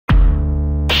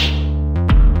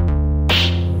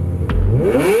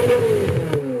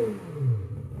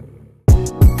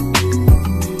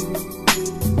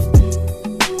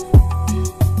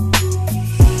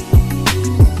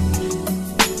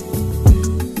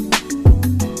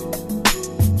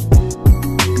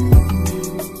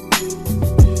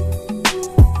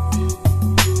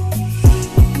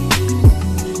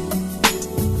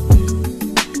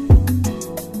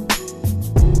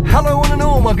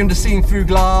Seeing Through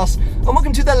Glass, and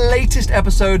welcome to the latest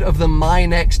episode of the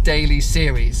MyNextDaily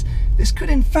series. This could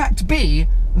in fact be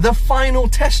the final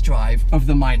test drive of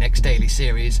the MyNextDaily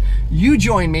series. You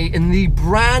join me in the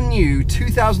brand new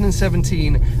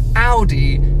 2017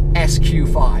 Audi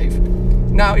SQ5.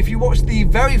 Now, if you watched the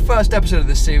very first episode of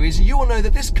this series, you will know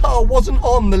that this car wasn't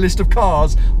on the list of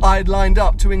cars I'd lined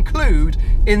up to include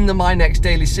in the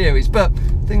MyNextDaily series, but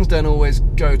things don't always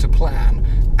go to plan.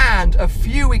 And a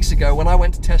few weeks ago, when I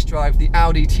went to test drive the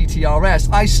Audi TT-RS,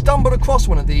 I stumbled across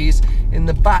one of these in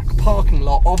the back parking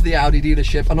lot of the Audi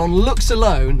dealership, and on looks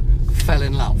alone, fell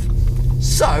in love.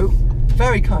 So,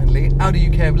 very kindly, Audi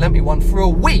UK have lent me one for a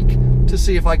week to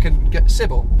see if I could get...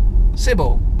 Sybil,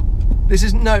 this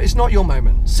is... No, it's not your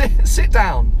moment. Sit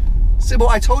down. Sybil,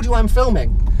 I told you I'm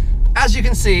filming. As you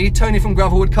can see, Tony from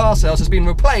Gravelwood Car Sales has been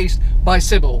replaced by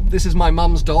Sybil. This is my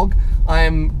mum's dog. I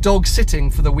am dog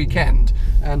sitting for the weekend.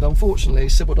 And unfortunately,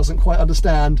 Sybil doesn't quite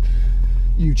understand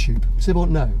YouTube. Sybil,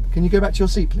 no. Can you go back to your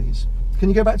seat, please? Can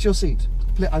you go back to your seat?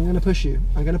 I'm going to push you.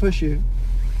 I'm going to push you.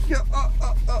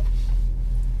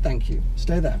 Thank you.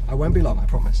 Stay there. I won't be long, I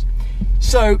promise.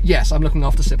 So, yes, I'm looking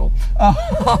after Sybil.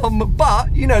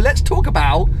 But, you know, let's talk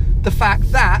about the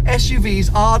fact that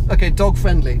SUVs are, okay, dog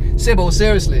friendly. Sybil,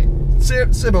 seriously.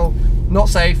 Sybil, not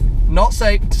safe. Not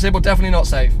safe. Sybil, definitely not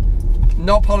safe.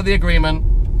 Not part of the agreement.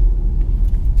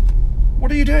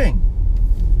 What are you doing?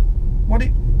 What are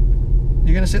you...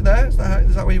 You're going to sit there? Is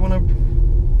that where you want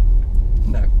to...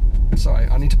 No. Sorry,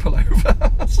 I need to pull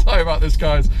over. Sorry about this,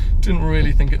 guys. Didn't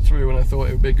really think it through, and I thought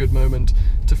it would be a good moment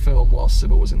to film whilst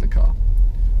Sybil was in the car.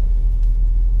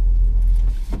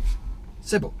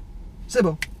 Sybil.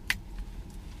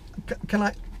 Can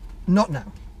I... Not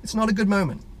now. It's not a good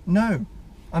moment. No.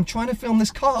 I'm trying to film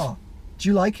this car. Do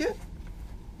you like it?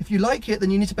 If you like it,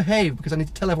 then you need to behave, because I need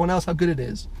to tell everyone else how good it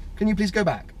is. Can you please go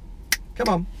back? Come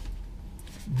on.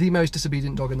 The most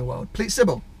disobedient dog in the world. Please,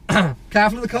 Sybil.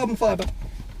 Careful of the carbon fibre.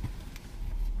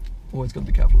 Always got to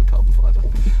be careful with carbon fibre.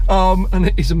 And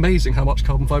it is amazing how much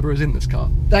carbon fibre is in this car.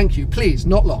 Thank you. Please,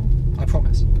 not long. I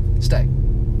promise. Stay.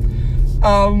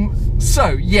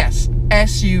 So, yes,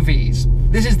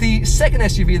 SUVs. This is the second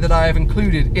SUV that I have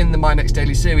included in the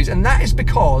MyNextDaily series, and that is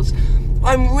because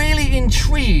I'm really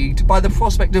intrigued by the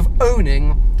prospect of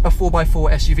owning a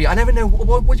 4x4 SUV. I never know,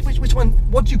 which one,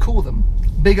 what do you call them?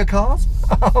 Bigger cars?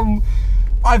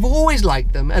 I've always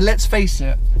liked them, and let's face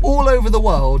it, all over the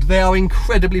world, they are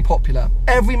incredibly popular.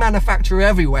 Every manufacturer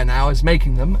everywhere now is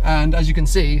making them, and as you can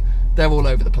see, they're all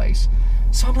over the place.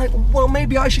 So I'm like, well,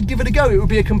 maybe I should give it a go. It would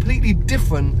be a completely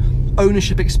different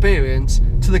ownership experience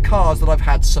to the cars that I've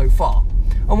had so far.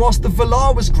 And whilst the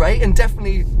Velar was great and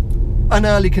definitely an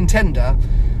early contender,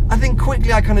 I think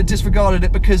quickly I kind of disregarded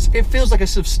it because it feels like a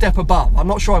sort of step above. I'm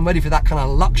not sure I'm ready for that kind of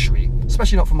luxury,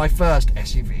 especially not for my first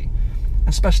SUV.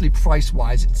 Especially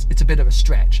price-wise, it's a bit of a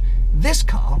stretch. This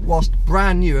car, whilst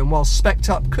brand new and whilst spec'd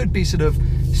up, could be sort of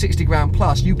 60 grand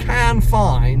plus. You can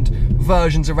find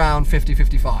versions around 50,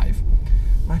 55.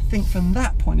 And I think from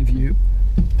that point of view,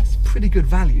 it's pretty good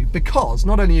value, because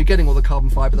not only are you getting all the carbon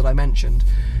fibre that I mentioned,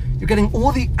 you're getting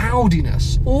all the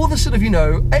Audi-ness, all the sort of, you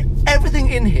know, everything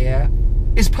in here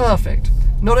is perfect.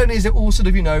 Not only is it all sort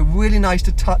of, you know, really nice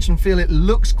to touch and feel, it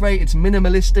looks great, it's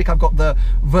minimalistic. I've got the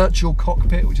virtual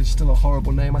cockpit, which is still a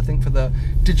horrible name, I think, for the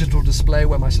digital display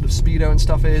where my sort of speedo and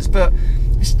stuff is, but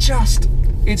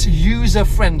it's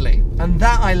user-friendly, and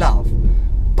that I love.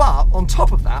 But on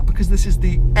top of that, because this is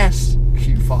the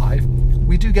SQ5,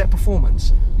 we do get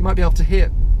performance. You might be able to hear,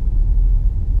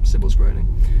 Sybil's groaning,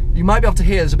 you might be able to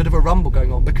hear there's a bit of a rumble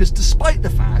going on, because despite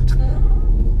the fact,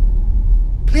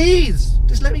 please,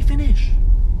 just let me finish.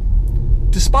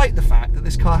 Despite the fact that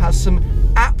this car has some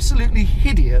absolutely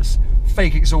hideous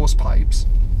fake exhaust pipes,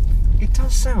 it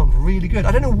does sound really good.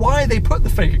 I don't know why they put the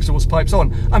fake exhaust pipes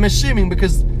on. I'm assuming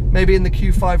because maybe in the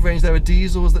Q5 range there were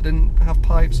diesels that didn't have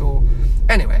pipes, or...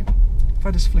 Anyway, if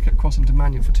I just flick it across into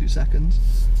manual for 2 seconds,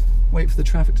 wait for the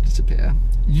traffic to disappear,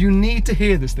 you need to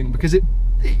hear this thing, because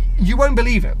you won't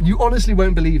believe it. You honestly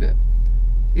won't believe it.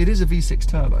 It is a V6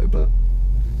 turbo, but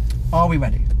are we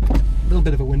ready? A little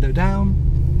bit of a window down,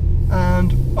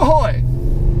 and ahoy!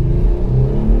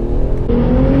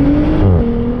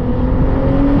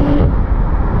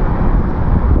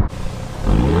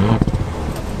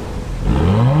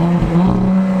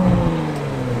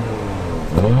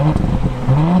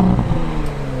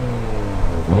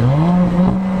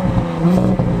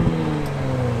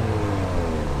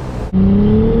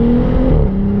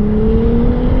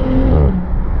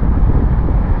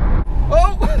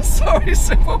 Sorry,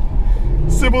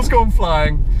 Sybil's gone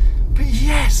flying. But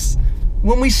yes,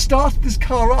 when we started this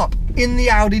car up in the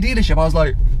Audi dealership, I was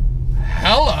like,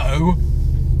 hello,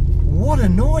 what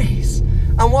a noise.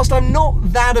 And whilst I'm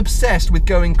not that obsessed with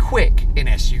going quick in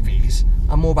SUVs,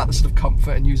 I'm more about the sort of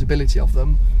comfort and usability of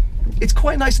them, it's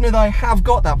quite nice to know that I have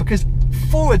got that, because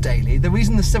for a daily, the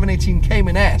reason the 718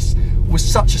 Cayman S was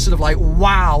such a sort of like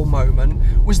wow moment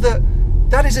was that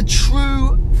that is a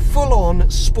true full-on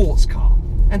sports car.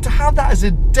 And to have that as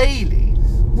a daily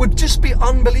would just be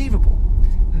unbelievable.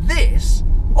 This,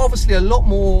 obviously a lot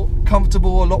more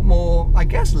comfortable, a lot more, I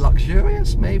guess,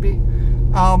 luxurious, maybe.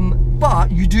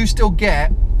 But you do still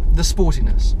get the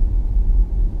sportiness.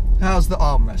 How's the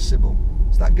armrest, Sybil?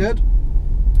 Is that good?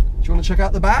 Do you want to check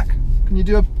out the back? Can you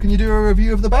do a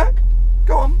review of the back?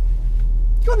 Go on.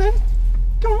 Go on then.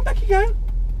 Go on, back you go.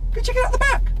 Go check it out the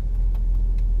back.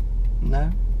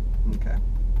 No? Okay.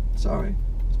 Sorry.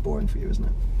 It's boring for you, isn't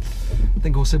it? I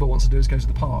think all Sybil wants to do is go to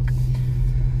the park.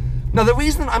 Now, the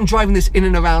reason that I'm driving this in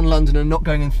and around London and not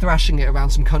going and thrashing it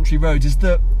around some country roads is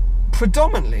that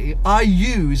predominantly I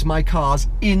use my cars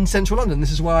in central London.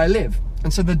 This is where I live.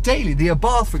 And so the daily, the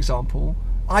Abarth, for example,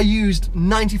 I used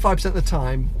 95% of the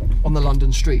time on the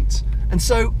London streets. And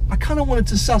so I kind of wanted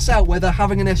to suss out whether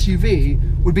having an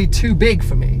SUV would be too big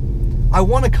for me. I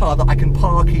want a car that I can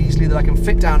park easily, that I can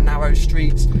fit down narrow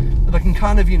streets, that I can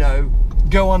kind of, you know,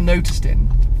 go unnoticed in.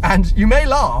 And you may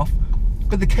laugh,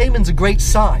 but the Cayman's a great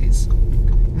size.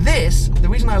 This, the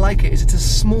reason I like it is it's a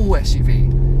small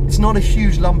SUV. It's not a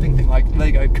huge lumping thing like, there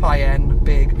you go, Cayenne,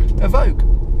 big,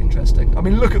 Evoque. Interesting. I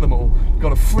mean, look at them all. I've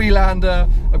got a Freelander,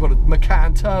 I've got a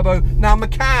Macan Turbo. Now,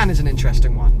 Macan is an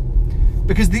interesting one,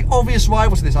 because the obvious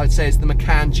rival to this, I'd say, is the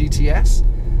Macan GTS.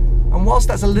 And whilst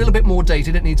that's a little bit more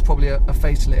dated, it needs probably a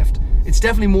facelift, it's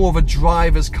definitely more of a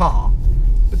driver's car.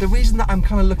 But the reason that I'm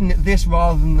kind of looking at this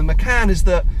rather than the Macan is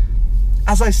that,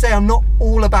 as I say, I'm not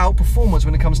all about performance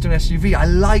when it comes to an SUV. I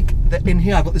like that in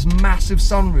here I've got this massive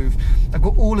sunroof. I've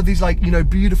got all of these, like, you know,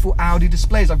 beautiful Audi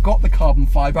displays. I've got the carbon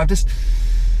fibre.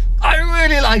 I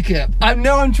really like it. I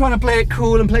know I'm trying to play it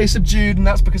cool and play subdued, and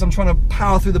that's because I'm trying to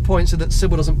power through the points so that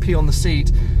Sybil doesn't pee on the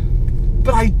seat.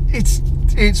 But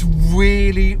it's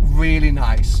really, really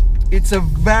nice. It's a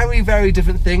very, very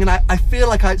different thing, and I feel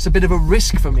like it's a bit of a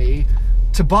risk for me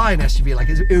to buy an SUV. Like,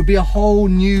 it would be a whole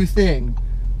new thing.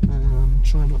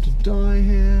 Try not to die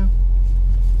here.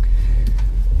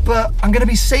 But I'm going to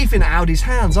be safe in Audi's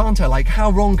hands, aren't I? Like, how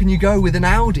wrong can you go with an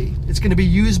Audi? It's going to be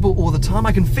usable all the time.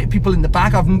 I can fit people in the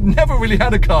back. I've never really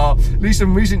had a car, at least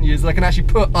in recent years, that I can actually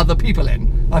put other people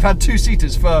in. I've had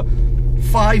two-seaters for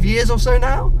 5 years or so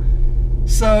now.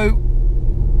 So,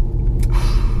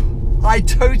 I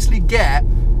totally get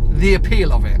the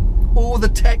appeal of it. All the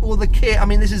tech, all the kit. I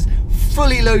mean, this is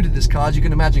fully loaded, this car, as you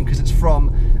can imagine, because it's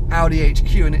from Audi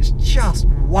HQ, and it's just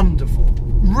wonderful.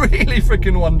 Really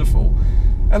freaking wonderful.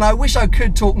 And I wish I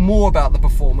could talk more about the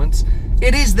performance.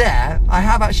 It is there. I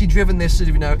have actually driven this sort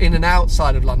of, you know, in and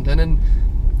outside of London, and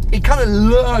it kind of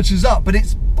lurches up, but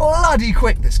it's bloody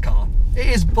quick, this car. It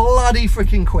is bloody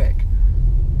freaking quick.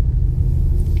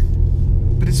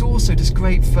 But it's also just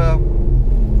great for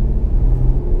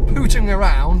pooting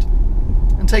around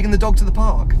and taking the dog to the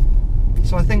park.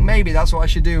 So I think maybe that's what I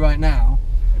should do right now.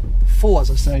 Before,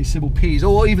 as I say, Sybil pees,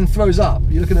 or even throws up.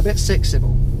 You're looking a bit sick,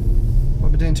 Sybil.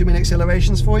 I've been doing too many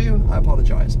accelerations for you? I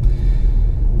apologise.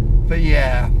 But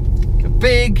yeah, a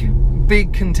big,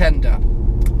 big contender.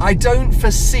 I don't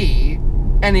foresee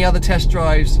any other test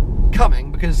drives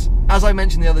coming, because as I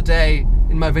mentioned the other day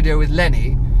in my video with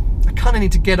Lenny, I kind of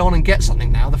need to get on and get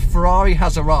something now. The Ferrari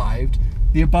has arrived.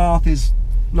 The Abarth is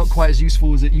not quite as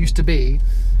useful as it used to be.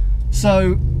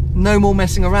 So no more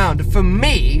messing around. For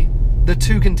me, the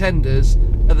two contenders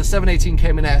are the 718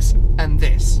 Cayman S and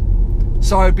this.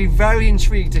 So I would be very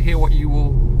intrigued to hear what you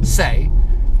will say.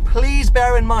 Please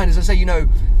bear in mind, as I say, you know,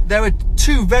 there are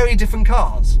two very different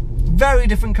cars,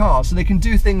 so they can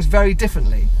do things very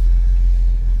differently.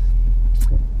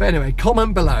 But anyway,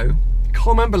 comment below,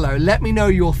 let me know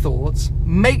your thoughts.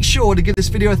 Make sure to give this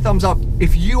video a thumbs up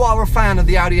if you are a fan of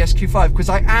the Audi SQ5, because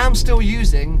I am still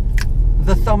using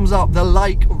the thumbs up, the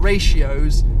like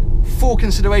ratios for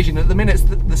consideration. At the minute,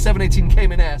 the 718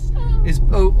 Cayman S is,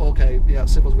 oh, okay, yeah,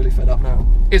 Sybil's really fed up now,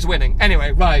 is winning.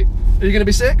 Anyway, right, are you gonna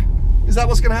be sick? Is that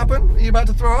what's gonna happen? Are you about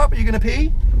to throw up? Are you gonna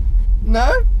pee?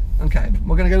 No? Okay,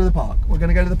 we're gonna go to the park. We're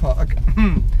gonna go to the park.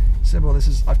 Okay. Sybil, this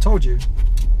is, I've told you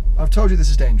this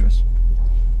is dangerous.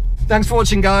 Thanks for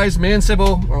watching, guys. Me and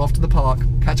Sybil are off to the park.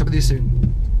 Catch up with you soon.